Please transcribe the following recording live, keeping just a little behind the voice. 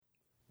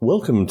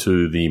Welcome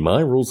to the My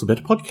Rules Are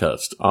Better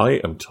podcast.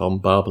 I am Tom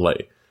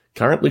Barbalet,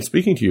 currently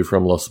speaking to you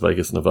from Las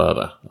Vegas,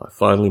 Nevada. I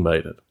finally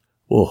made it.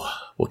 Oh,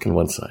 what can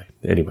one say?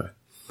 Anyway,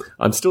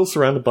 I'm still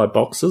surrounded by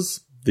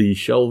boxes. The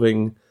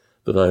shelving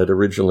that I had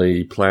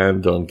originally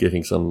planned on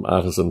getting some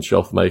artisan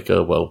shelf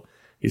maker, well,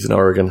 he's in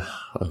Oregon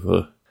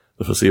over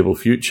the foreseeable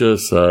future,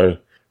 so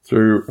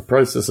through a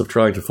process of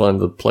trying to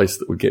find the place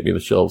that would get me the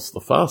shelves the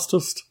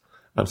fastest,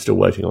 I'm still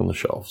waiting on the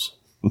shelves.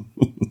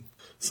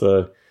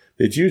 So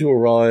they're due to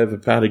arrive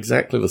about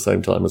exactly the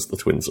same time as the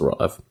twins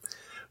arrive,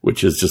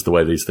 which is just the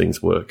way these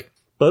things work.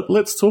 But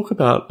let's talk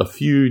about a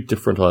few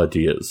different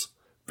ideas,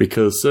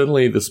 because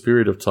certainly this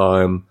period of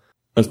time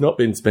has not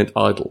been spent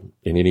idle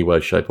in any way,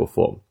 shape or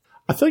form.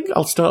 I think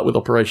I'll start with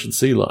Operation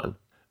Sea Lion,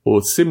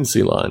 or Sim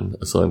Sea Lion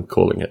as I'm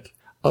calling it.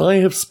 I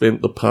have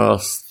spent the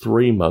past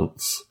 3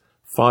 months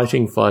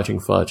fighting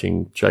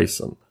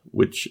JSON,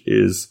 which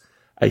is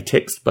a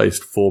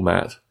text-based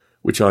format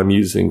which I'm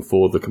using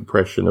for the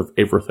compression of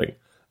everything.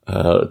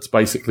 It's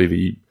basically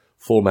the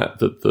format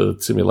that the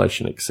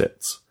simulation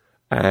accepts.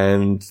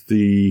 And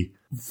the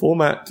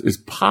format is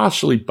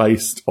partially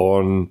based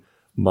on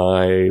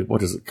my,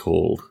 what is it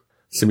called?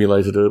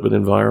 Simulated Urban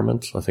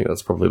Environment. I think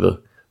that's probably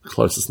the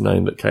closest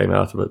name that came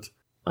out of it.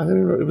 I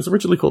don't know, it was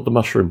originally called the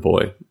Mushroom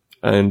Boy,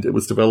 and it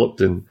was developed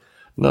in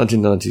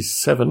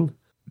 1997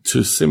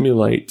 to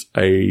simulate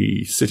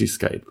a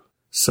cityscape.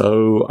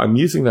 So I'm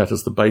using that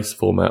as the base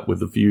format with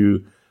the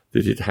view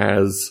that it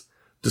has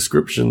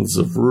descriptions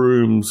of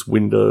rooms,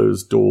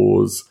 windows,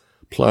 doors,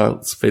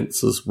 plants,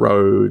 fences,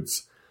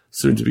 roads,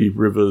 soon-to-be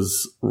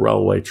rivers,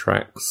 railway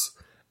tracks,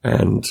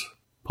 and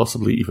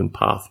possibly even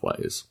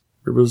pathways.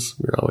 Rivers,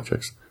 railway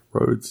tracks,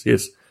 roads,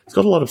 yes. It's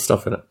got a lot of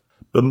stuff in it.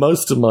 But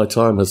most of my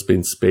time has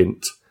been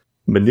spent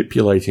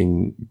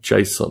manipulating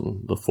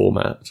JSON, the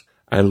format,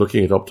 and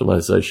looking at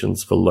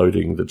optimizations for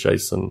loading the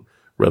JSON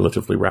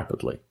relatively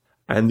rapidly.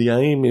 And the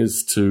aim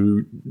is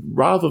to,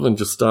 rather than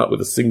just start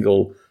with a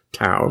single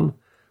town,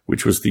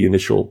 which was the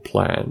initial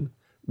plan,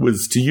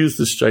 was to use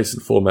this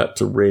JSON format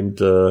to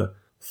render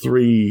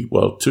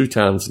 2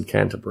 towns in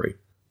Canterbury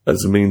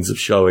as a means of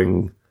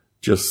showing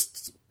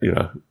just,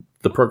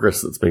 the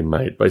progress that's been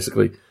made.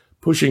 Basically,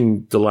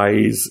 pushing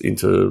delays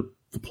into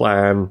the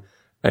plan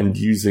and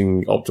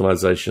using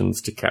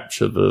optimizations to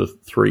capture the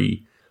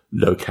 3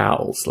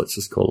 locales, let's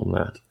just call them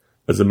that,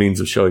 as a means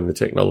of showing the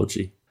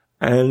technology.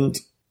 And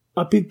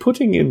I've been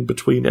putting in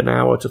between an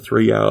hour to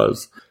 3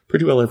 hours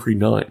pretty well every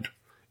night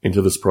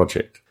into this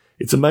project.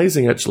 It's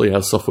amazing, actually,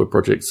 how software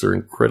projects are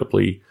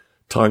incredibly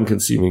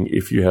time-consuming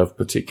if you have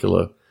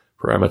particular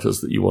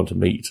parameters that you want to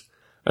meet.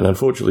 And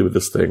unfortunately, with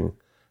this thing,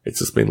 it's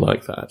just been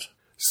like that.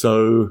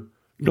 So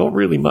not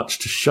really much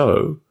to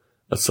show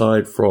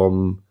aside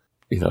from,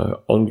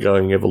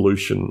 ongoing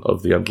evolution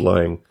of the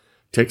underlying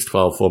text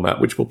file format,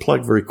 which will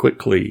plug very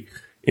quickly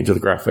into the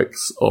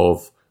graphics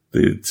of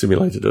the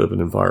simulated urban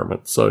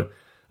environment. So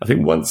I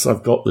think once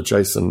I've got the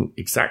JSON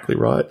exactly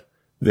right,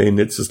 then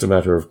it's just a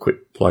matter of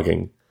quick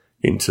plugging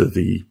into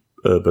the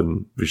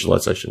urban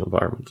visualization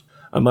environment.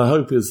 And my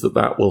hope is that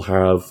that will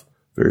have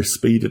various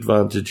speed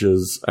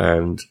advantages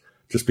and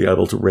just be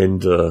able to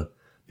render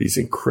these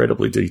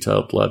incredibly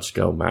detailed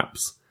large-scale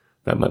maps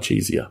that much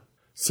easier.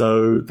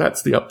 So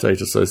that's the update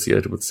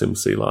associated with Sim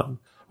Sea Lion.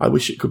 I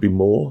wish it could be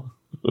more.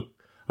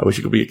 I wish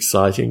it could be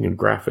exciting and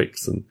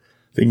graphics and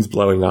things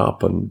blowing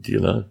up and,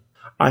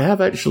 I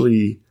have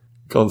actually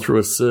gone through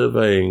a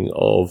surveying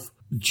of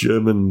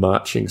German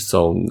marching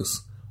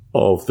songs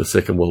of the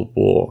Second World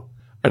War.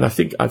 And I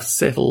think I've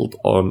settled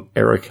on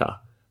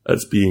Erika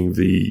as being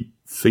the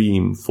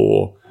theme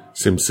for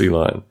Sim Sea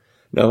Lion.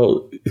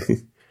 Now,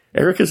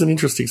 Erika's an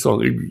interesting song.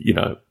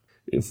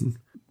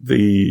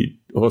 The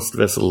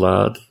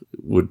Ostwestlerlade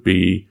would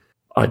be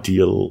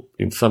ideal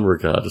in some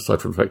regard,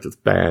 aside from the fact it's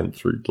banned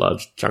through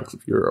large chunks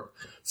of Europe.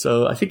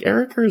 So I think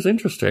Erika is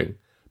interesting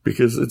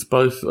because it's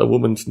both a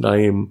woman's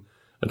name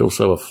and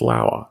also a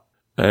flower.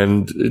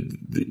 And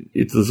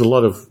there's a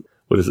lot of,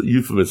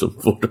 euphemism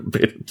for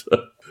it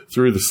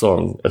through the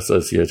song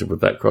associated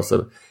with that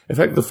crossover. In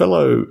fact, the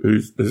fellow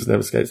whose name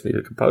escapes me,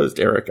 who composed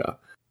Erika,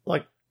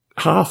 like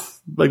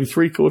half, maybe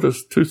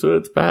 3/4,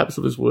 2/3 perhaps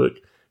of his work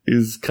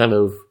is kind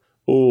of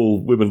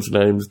all women's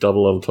names,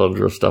 double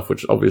entendre stuff,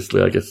 which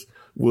obviously I guess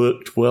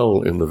worked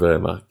well in the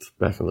Wehrmacht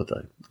back in the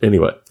day.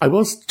 Anyway, I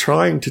was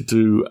trying to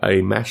do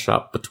a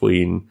mashup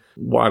between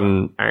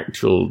one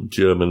actual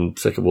German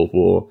Second World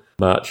War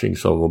marching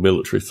song or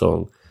military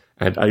song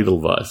and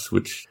Edelweiss,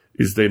 which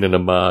is then an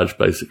homage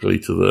basically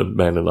to the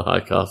Man in the High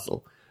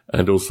Castle,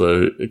 and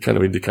also a kind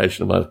of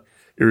indication of my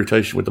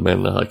irritation with the Man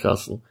in the High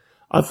Castle.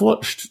 I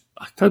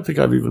don't think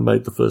I've even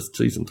made the first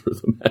season through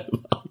the Man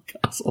in the High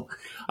Castle.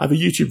 I have a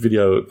YouTube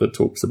video that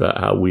talks about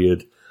how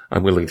weird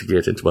I'm willing to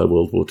get into my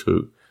World War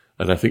II,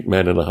 and I think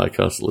Man in the High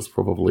Castle is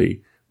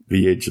probably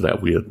the edge of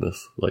that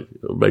weirdness, like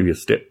maybe a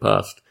step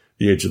past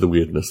the edge of the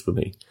weirdness for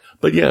me.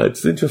 But yeah,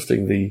 it's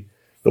interesting, the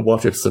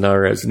what-if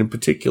scenarios, and in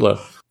particular,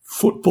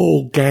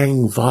 football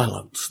gang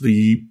violence,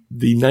 the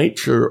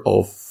nature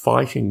of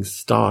fighting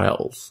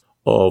styles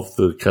of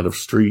the kind of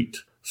street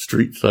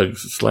street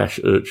thugs slash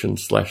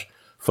urchins slash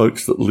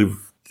folks that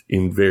live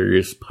in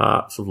various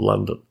parts of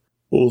London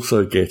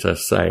also get a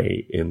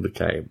say in the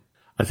game.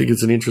 I think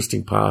it's an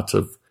interesting part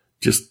of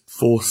just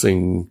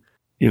forcing,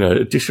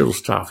 additional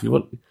stuff. You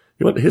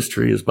want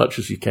history as much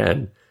as you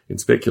can in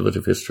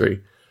speculative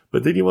history,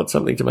 but then you want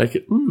something to make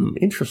it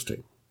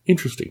interesting,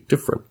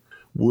 different,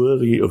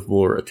 worthy of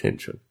more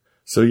attention.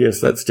 So yes,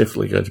 that's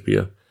definitely going to be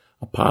a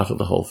part of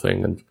the whole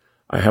thing, and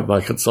I have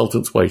my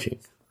consultants waiting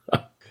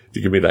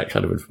to give me that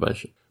kind of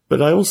information.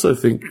 But I also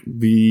think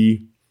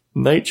the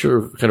nature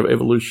of kind of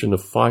evolution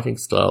of fighting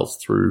styles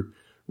through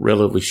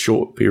relatively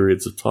short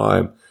periods of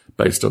time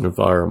based on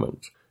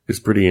environment is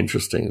pretty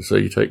interesting. So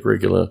you take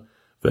regular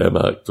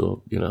Wehrmacht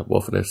or,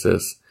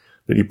 Waffen-SS,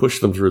 then you push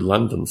them through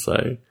London,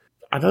 say.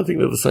 I don't think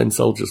they're the same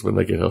soldiers when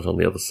they get out on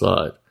the other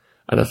side.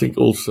 And I think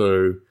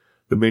also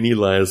the many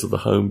layers of the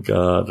home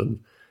guard and,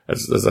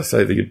 as I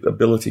say, the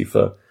ability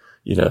for,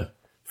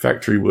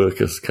 factory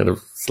workers kind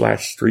of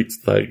slash street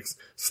thugs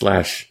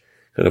slash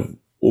kind of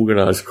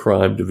organized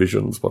crime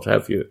divisions, what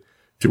have you,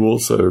 to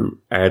also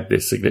add their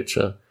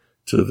signature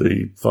to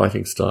the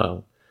fighting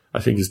style,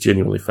 I think is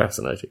genuinely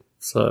fascinating.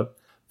 So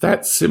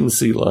that's Sim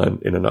Sea Lion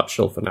in a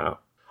nutshell for now.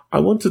 I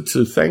wanted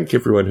to thank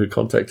everyone who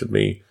contacted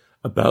me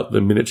about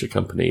the miniature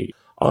company.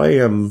 I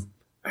am,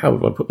 how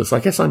would I put this? I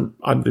guess I'm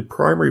the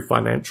primary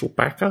financial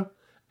backer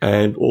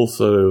and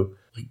also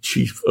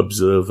chief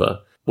observer.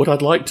 What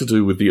I'd like to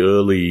do with the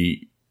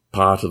early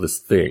part of this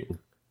thing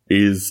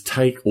is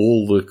take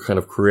all the kind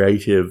of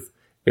creative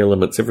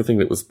elements, everything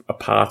that was a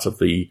part of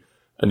the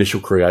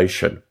initial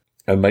creation,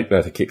 and make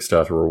that a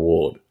Kickstarter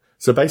reward.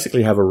 So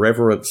basically have a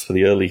reverence for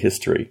the early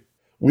history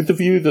with the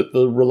view that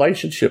the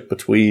relationship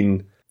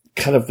between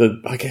kind of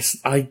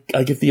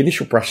I give the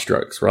initial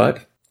brushstrokes,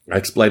 right? I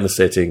explain the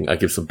setting, I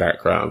give some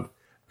background,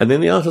 and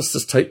then the artists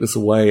just take this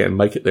away and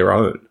make it their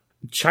own.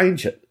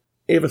 Change it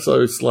ever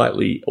so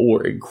slightly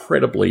or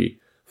incredibly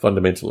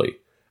fundamentally,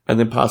 and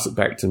then pass it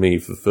back to me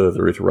for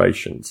further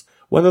iterations.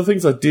 One of the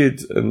things I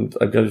did, and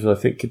I'm going to, I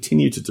think,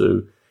 continue to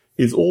do,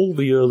 is all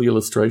the early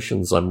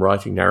illustrations I'm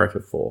writing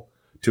narrative for,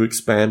 to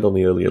expand on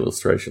the early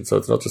illustrations. So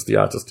it's not just the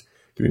artist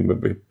giving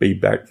me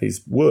back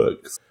these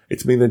works.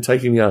 It's me then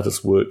taking the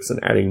artist's works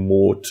and adding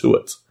more to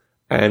it.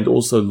 And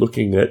also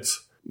looking at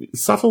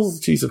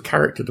subtleties of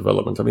character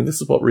development. I mean,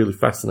 this is what really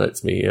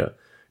fascinates me here,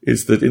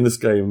 is that in this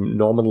game,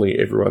 nominally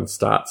everyone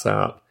starts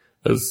out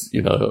as,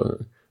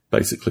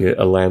 basically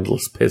a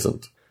landless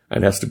peasant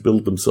and has to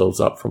build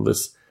themselves up from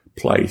this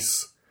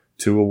place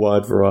to a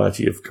wide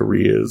variety of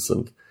careers,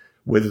 and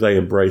whether they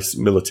embrace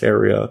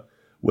militaria,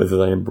 whether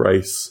they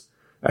embrace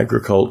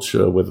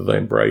agriculture, whether they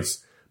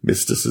embrace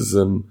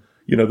mysticism,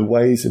 the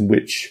ways in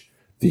which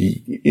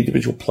the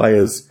individual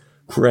players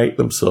create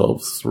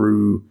themselves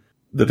through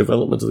the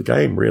development of the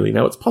game, really.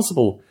 Now, it's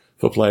possible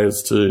for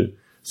players to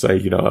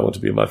say, I want to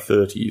be in my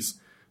 30s,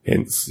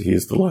 hence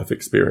here's the life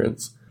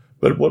experience.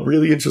 But what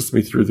really interests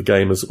me through the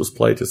game as it was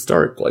played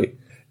historically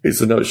is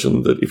the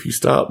notion that if you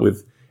start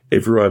with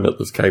everyone at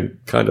this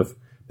kind of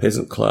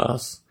peasant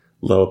class,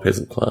 lower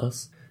peasant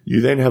class,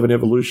 you then have an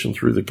evolution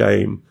through the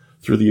game,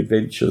 through the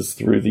adventures,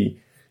 through the,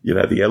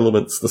 the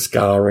elements, the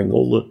scarring,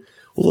 all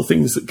the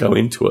things that go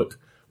into it,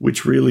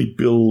 which really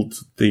build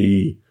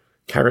the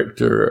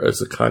character as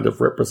a kind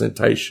of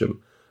representation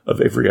of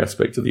every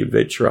aspect of the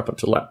adventure up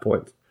until that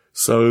point.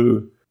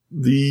 So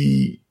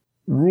the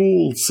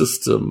rule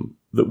system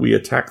that we are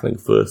tackling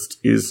first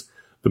is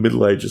the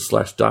Middle Ages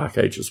 / Dark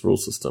Ages rule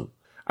system.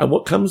 And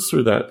what comes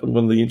through that, and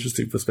one of the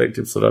interesting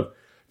perspectives that I've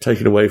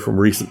taken away from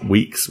recent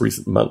weeks,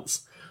 recent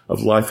months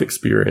of life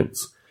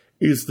experience,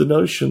 is the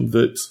notion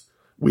that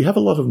we have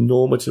a lot of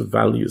normative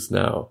values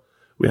now.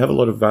 We have a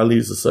lot of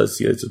values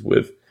associated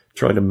with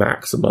trying to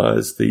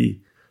maximize the,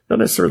 not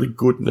necessarily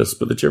goodness,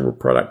 but the general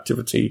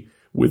productivity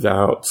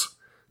without,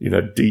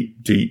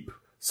 deep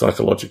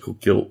psychological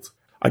guilt.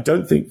 I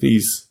don't think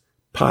these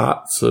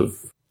parts of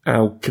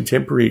our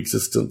contemporary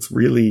existence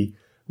really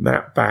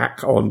map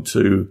back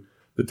onto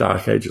the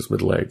Dark Ages,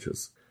 Middle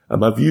Ages.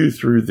 And my view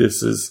through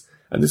this is,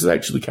 and this is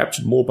actually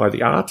captured more by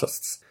the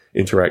artist's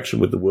interaction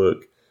with the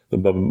work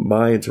than by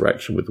my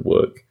interaction with the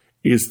work,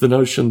 is the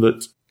notion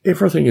that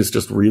everything is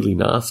just really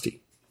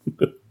nasty.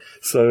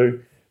 So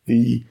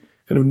the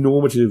kind of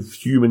normative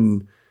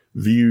human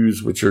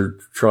views which are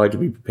tried to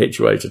be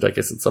perpetuated, I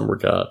guess, in some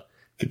regard,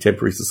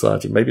 contemporary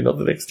society, maybe not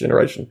the next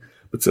generation,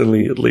 but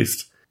certainly at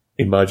least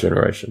in my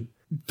generation,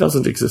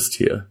 doesn't exist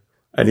here.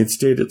 And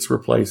instead it's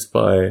replaced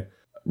by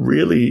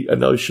really a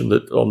notion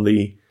that on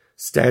the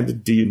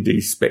standard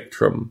D&D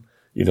spectrum,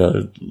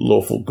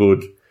 lawful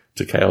good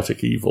to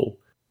chaotic evil,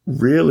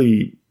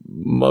 really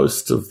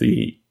most of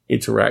the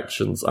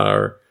interactions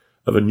are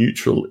of a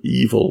neutral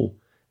evil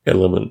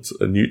element,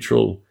 a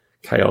neutral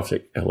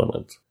chaotic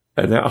element.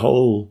 And that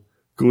whole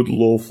good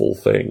lawful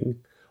thing,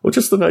 or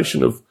just the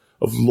notion of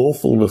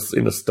lawfulness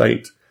in a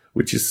state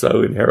which is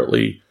so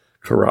inherently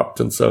corrupt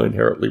and so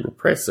inherently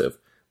repressive,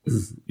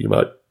 you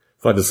might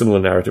find a similar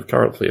narrative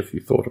currently if you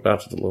thought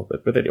about it a little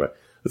bit. But anyway,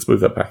 let's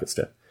move that back a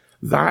step.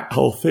 That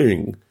whole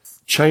thing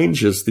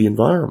changes the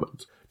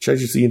environment,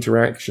 changes the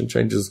interaction,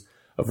 changes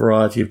a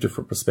variety of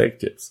different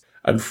perspectives,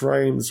 and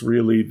frames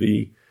really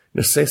the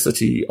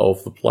necessity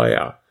of the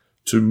player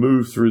to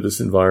move through this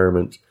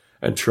environment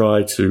and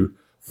try to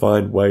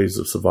find ways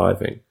of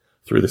surviving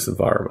through this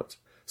environment.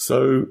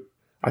 So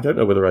I don't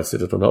know whether I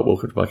said it or not,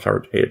 welcome to my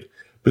current head,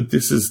 but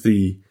this is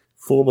the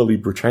formerly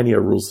Britannia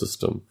rule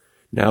system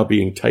now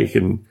being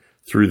taken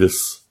through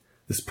this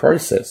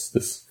process,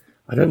 this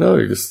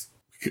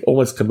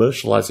almost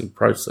commercializing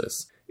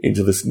process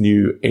into this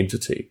new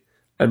entity.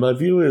 And my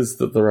view is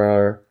that there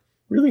are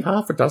really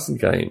half a dozen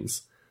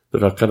games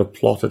that I've kind of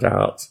plotted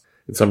out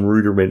in some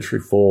rudimentary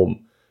form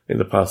in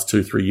the past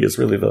 2-3 years,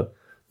 really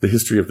the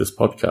history of this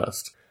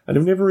podcast. And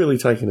I've never really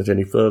taken it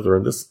any further.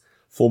 And this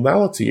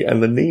formality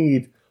and the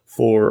need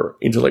for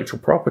intellectual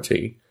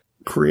property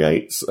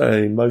creates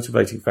a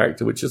motivating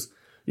factor, which is,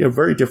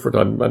 very different.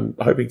 I'm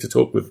hoping to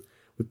talk with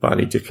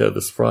Barney Dicker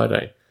this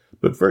Friday,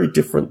 but very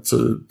different to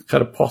the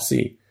kind of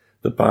posse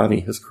that Barney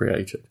has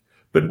created.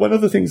 But one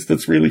of the things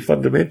that's really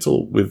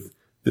fundamental with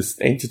this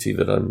entity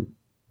that I'm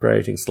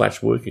creating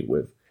 / working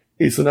with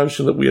is the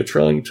notion that we are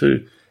trying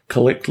to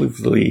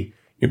collectively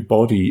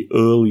embody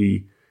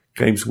early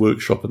Games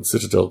Workshop and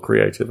Citadel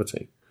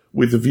creativity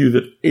with the view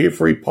that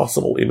every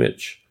possible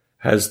image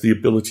has the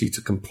ability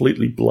to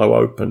completely blow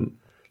open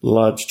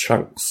large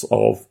chunks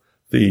of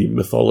the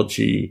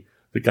mythology,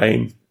 the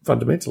game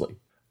fundamentally.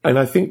 And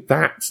I think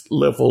that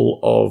level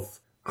of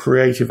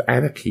creative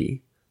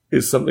anarchy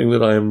is something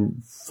that I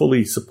am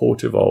fully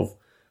supportive of,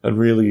 and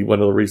really one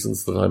of the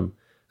reasons that I'm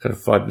kind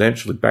of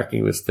financially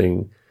backing this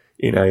thing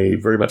in a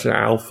very much an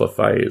alpha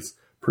phase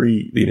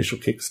pre the initial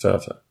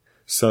Kickstarter.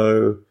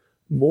 So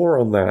more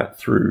on that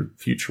through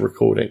future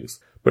recordings.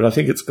 But I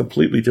think it's a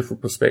completely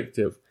different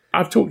perspective.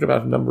 I've talked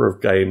about a number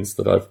of games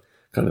that I've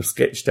kind of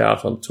sketched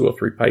out on 2 or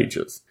 3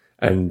 pages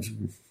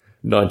and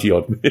 90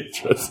 odd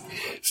miniatures.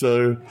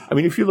 So, I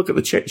mean, if you look at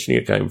the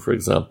Chechnya game, for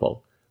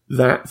example,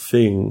 that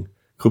thing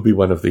could be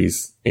one of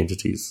these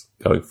entities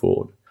going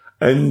forward.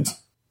 And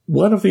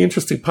one of the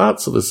interesting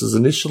parts of this is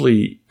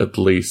initially, at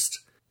least,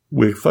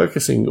 we're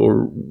focusing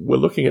or we're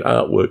looking at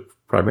artwork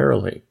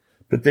primarily,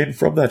 but then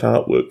from that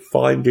artwork,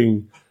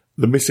 finding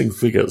the missing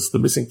figures, the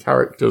missing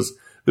characters,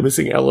 the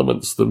missing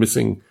elements, the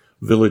missing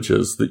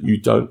villages that you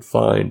don't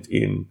find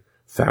in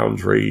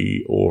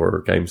Foundry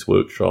or Games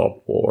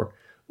Workshop or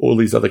all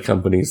these other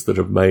companies that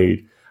have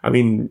made, I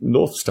mean,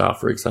 North Star,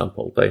 for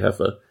example, they have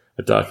a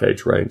Dark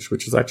Age range,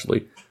 which is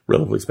actually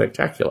relatively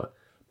spectacular.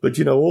 But,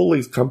 all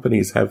these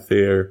companies have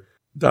their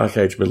Dark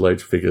Age, Middle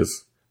Age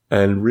figures.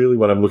 And really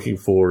what I'm looking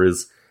for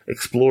is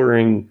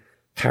exploring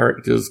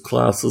characters,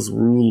 classes,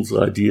 rules,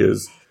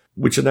 ideas,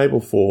 which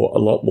enable for a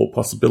lot more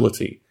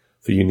possibility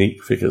for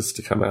unique figures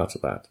to come out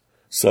of that.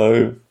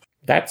 So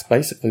that's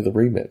basically the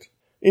remit.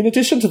 In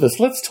addition to this,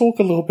 let's talk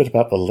a little bit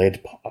about the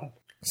lead pile.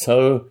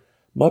 So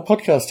my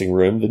podcasting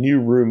room, the new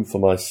room for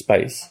my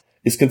space,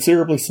 is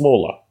considerably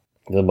smaller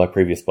than my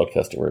previous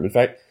podcasting room. In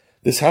fact,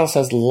 this house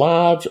has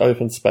large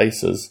open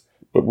spaces,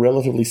 but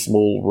relatively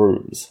small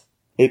rooms.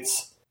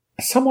 It's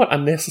a somewhat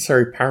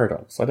unnecessary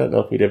paradox. I don't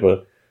know if we'd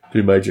ever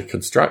do major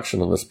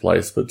construction on this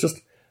place, but just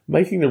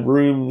making the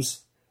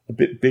rooms a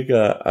bit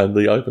bigger and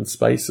the open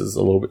spaces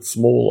a little bit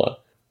smaller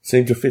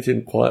seem to fit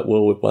in quite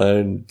well with my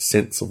own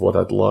sense of what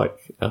I'd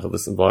like out of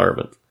this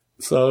environment.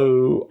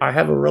 So I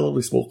have a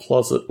relatively small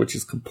closet which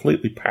is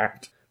completely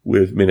packed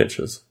with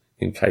miniatures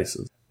in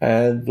cases.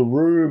 And the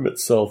room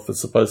itself is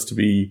supposed to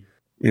be,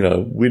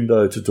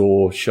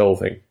 window-to-door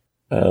shelving,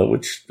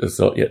 which is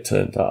not yet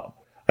turned up.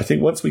 I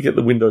think once we get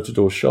the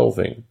window-to-door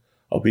shelving,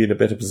 I'll be in a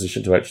better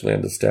position to actually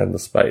understand the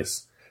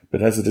space.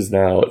 But as it is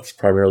now, it's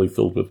primarily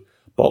filled with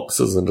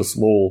boxes and a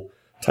small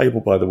table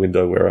by the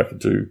window where I can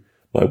do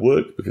my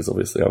work, because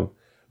obviously I'm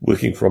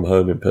working from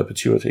home in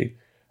perpetuity,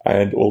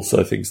 and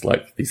also things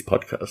like these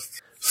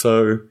podcasts.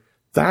 So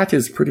that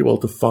is pretty well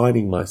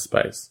defining my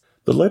space.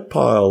 The lead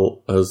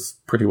pile has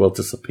pretty well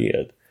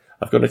disappeared.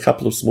 I've got a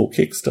couple of small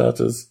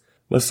Kickstarters.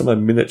 Most of my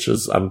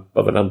miniatures of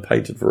an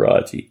unpainted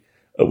variety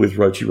are with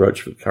Roachy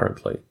Roachford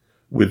currently,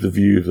 with the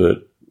view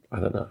that,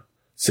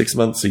 6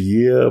 months, a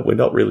year, we're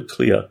not really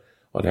clear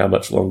on how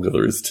much longer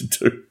there is to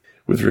do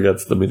with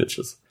regards to the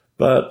miniatures.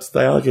 But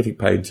they are getting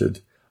painted.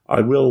 I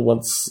will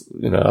once,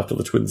 after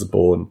the twins are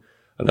born,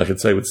 and I can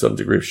say with some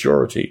degree of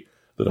surety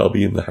that I'll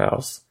be in the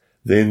house,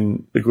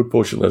 then a good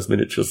portion of those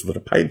miniatures that are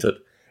painted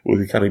will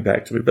be coming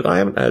back to me. But I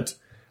haven't had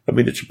a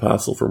miniature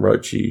parcel from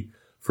Roachy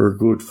for a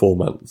good 4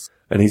 months,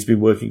 and he's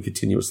been working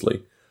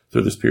continuously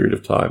through this period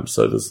of time.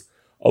 So there's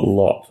a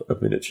lot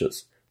of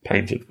miniatures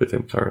painted with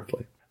him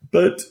currently.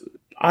 But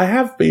I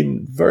have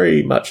been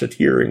very much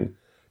adhering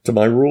to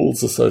my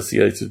rules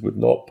associated with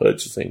not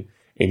purchasing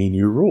any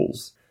new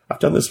rules. I've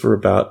done this for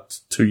about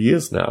 2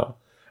 years now.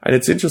 And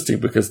it's interesting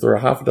because there are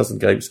half a dozen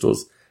game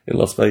stores in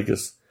Las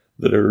Vegas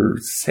that are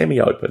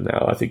semi-open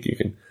now. I think you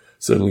can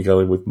certainly go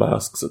in with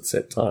masks at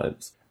set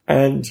times.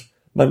 And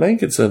my main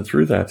concern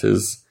through that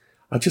is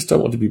I just don't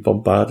want to be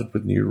bombarded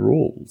with new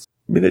rules.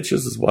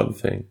 Miniatures is one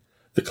thing.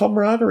 The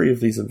camaraderie of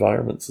these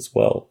environments as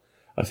well,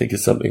 I think,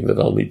 is something that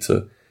I'll need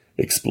to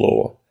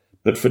explore.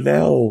 But for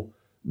now,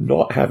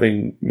 not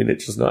having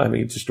miniatures, not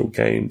having additional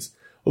games,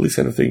 all these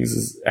kind of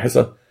things has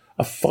a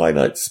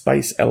finite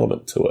space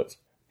element to it.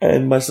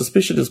 And my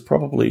suspicion is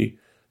probably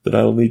that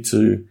I will need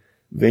to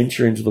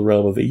venture into the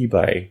realm of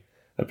eBay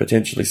and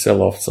potentially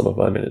sell off some of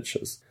my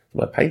miniatures,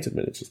 my painted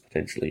miniatures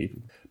potentially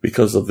even,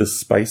 because of this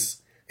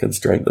space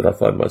constraint that I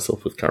find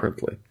myself with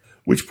currently,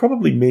 which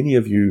probably many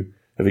of you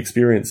have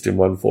experienced in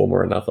one form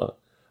or another.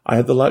 I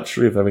had the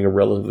luxury of having a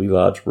relatively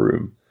large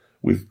room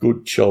with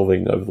good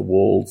shelving over the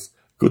walls,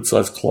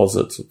 good-sized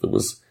closet that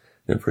was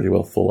pretty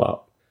well full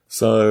up.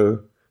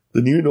 So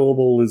the new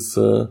normal is,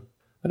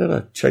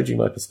 changing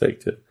my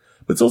perspective.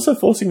 But it's also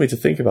forcing me to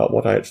think about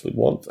what I actually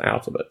want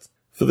out of it.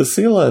 For the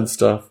Sea Lion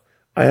stuff,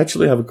 I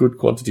actually have a good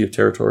quantity of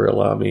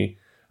Territorial Army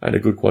and a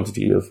good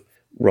quantity of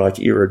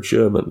Reich-era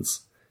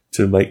Germans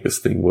to make this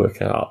thing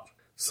work out.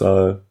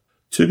 So,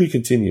 to be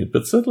continued.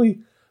 But certainly,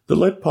 the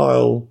lead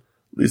pile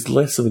is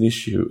less of an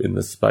issue in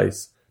this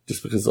space,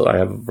 just because I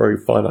have a very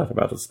finite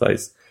amount of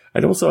space.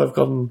 And also, I've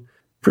gotten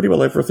pretty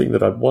well everything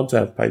that I'd want to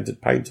have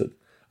painted,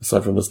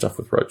 aside from the stuff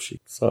with Rochi.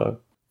 So,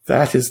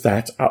 that is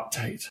that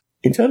update.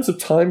 In terms of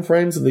time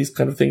frames and these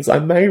kind of things, I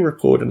may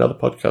record another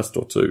podcast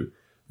or two.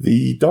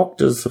 The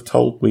doctors have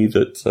told me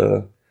that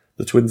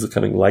the twins are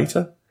coming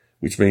later,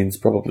 which means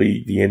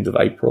probably the end of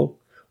April,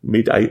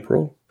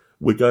 mid-April.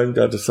 We're going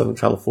down to Southern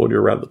California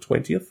around the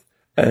 20th.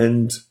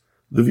 And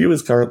the view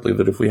is currently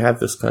that if we have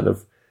this kind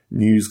of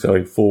news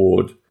going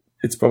forward,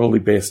 it's probably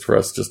best for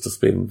us just to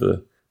spend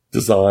the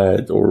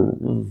desired, or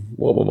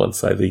what would one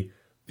say,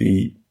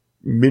 the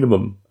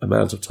minimum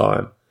amount of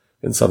time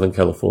in Southern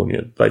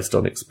California based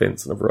on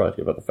expense and a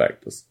variety of other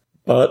factors.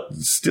 But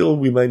still,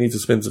 we may need to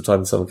spend some time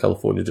in Southern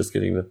California just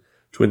getting the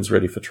twins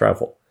ready for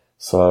travel.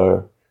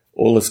 So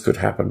all this could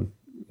happen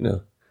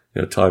in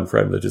a time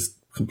frame that is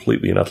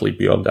completely and utterly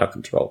beyond our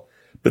control.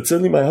 But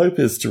certainly my hope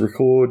is to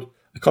record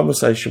a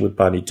conversation with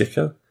Barney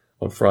Dicker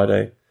on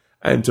Friday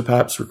and to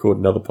perhaps record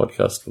another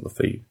podcast for the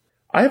feed.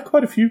 I have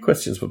quite a few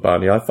questions for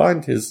Barney. I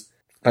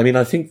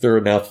think there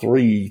are now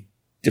 3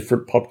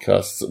 different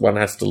podcasts that one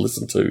has to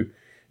listen to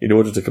in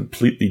order to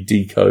completely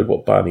decode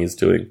what Barney is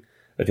doing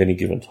at any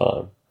given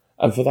time.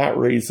 And for that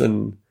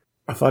reason,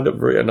 I find it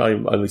and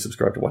I'm only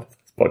subscribed to one of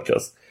those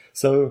podcasts.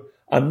 So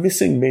I'm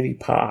missing many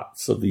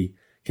parts of the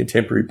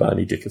contemporary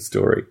Barney Dicker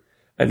story.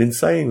 And in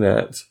saying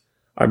that,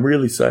 I'm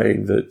really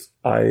saying that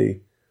I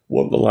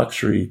want the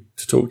luxury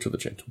to talk to the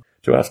gentleman,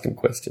 to ask him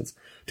questions,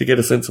 to get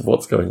a sense of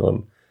what's going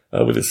on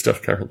with his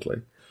stuff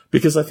currently.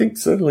 Because I think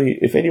certainly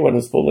if anyone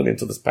has fallen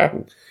into this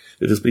pattern,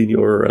 it has been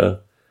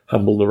your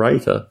humble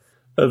narrator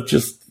of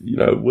just,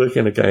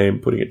 working a game,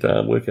 putting it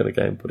down, working a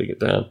game, putting it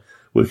down,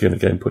 working a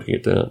game, putting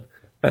it down.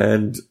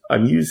 And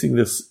I'm using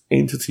this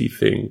entity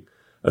thing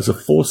as a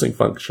forcing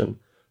function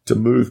to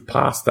move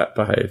past that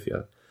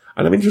behavior.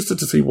 And I'm interested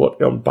to see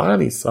what on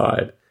Barney's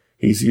side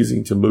he's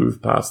using to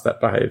move past that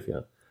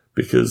behavior.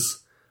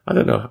 Because, I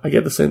don't know, I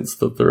get the sense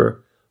that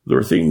there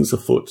are things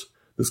afoot.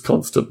 There's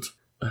constant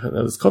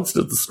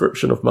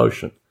description of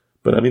motion.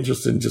 But I'm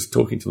interested in just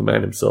talking to the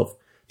man himself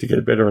to get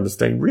a better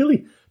understanding,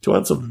 really to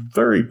answer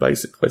very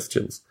basic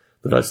questions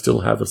that I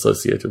still have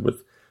associated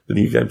with the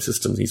new game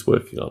systems he's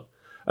working on.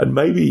 And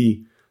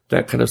maybe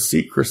that kind of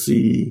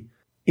secrecy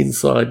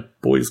inside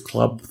boys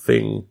club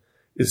thing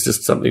is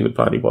just something that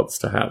Barney wants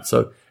to have.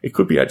 So it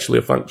could be actually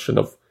a function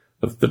of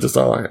the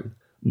design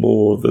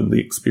more than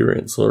the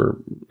experience, or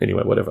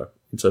anyway, whatever,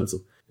 in terms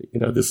of,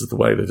 this is the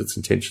way that it's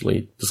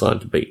intentionally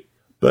designed to be.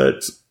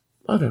 But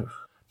I don't know.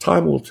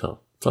 Time will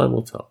tell. Time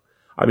will tell.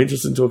 I'm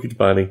interested in talking to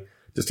Barney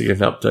just to get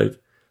an update,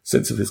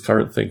 sense of his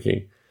current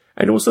thinking,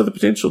 and also the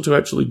potential to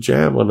actually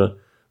jam on a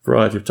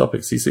variety of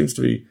topics. He seems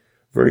to be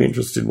very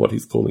interested in what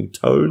he's calling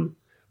tone,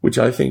 which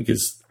I think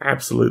is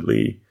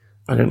absolutely,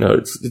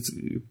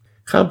 it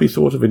can't be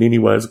thought of in any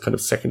way as a kind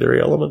of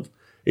secondary element.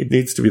 It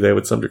needs to be there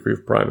with some degree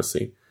of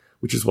primacy,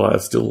 which is why I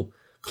still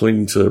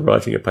cling to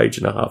writing a page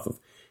and a half of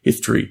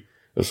history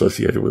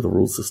associated with a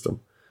rule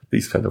system.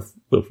 These kind of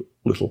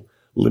little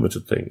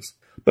limited things.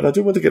 But I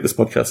do want to get this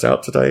podcast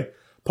out today.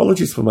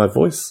 Apologies for my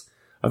voice.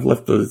 I've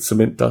left the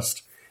cement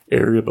dust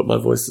area, but my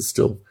voice is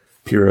still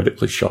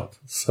periodically shot.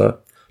 So,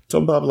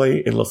 Tom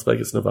Barbalet in Las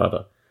Vegas,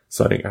 Nevada,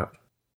 signing out.